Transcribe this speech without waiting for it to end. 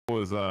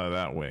goes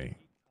that way.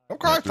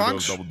 Okay,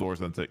 thanks. Double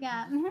doors and take.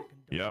 Yeah.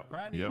 Yep.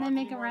 Yep. Then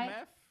make it right.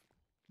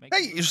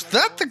 Hey, is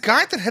that the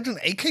guy that had an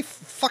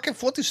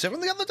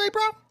AK-47 the other day,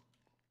 bro?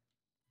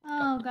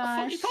 Oh What the fuck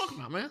are gosh. you talking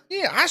about, man?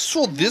 Yeah, I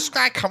saw this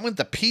guy come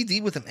into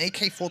PD with an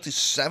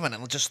AK-47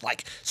 and just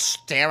like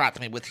stare at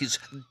me with his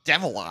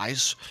devil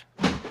eyes.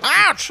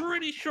 Ouch!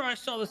 Pretty sure I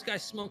saw this guy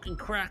smoking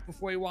crack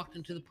before he walked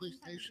into the police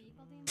station.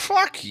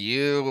 Fuck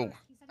you.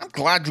 I'm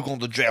glad you're going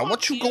to jail.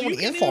 What you going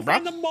in for, bro?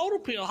 Find the motor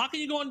pool. How can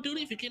you go on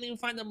duty if you can't even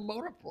find the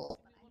motor pool?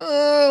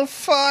 Oh,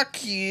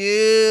 fuck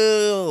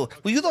you.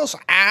 Were you those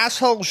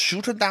assholes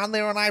shooting down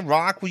there in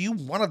Iraq? Were you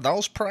one of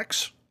those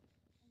pricks?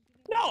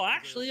 No,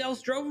 actually, I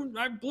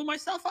blew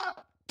myself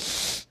up.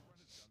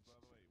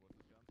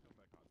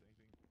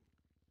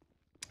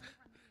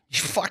 You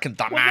fucking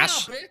Well, now,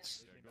 dumbass.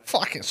 bitch.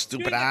 Fucking You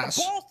stupid ain't got ass.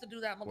 the balls to do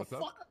that, What's up?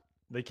 motherfucker.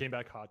 They came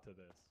back hot to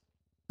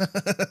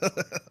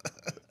this.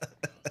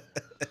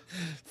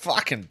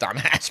 Fucking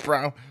dumbass,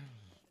 bro.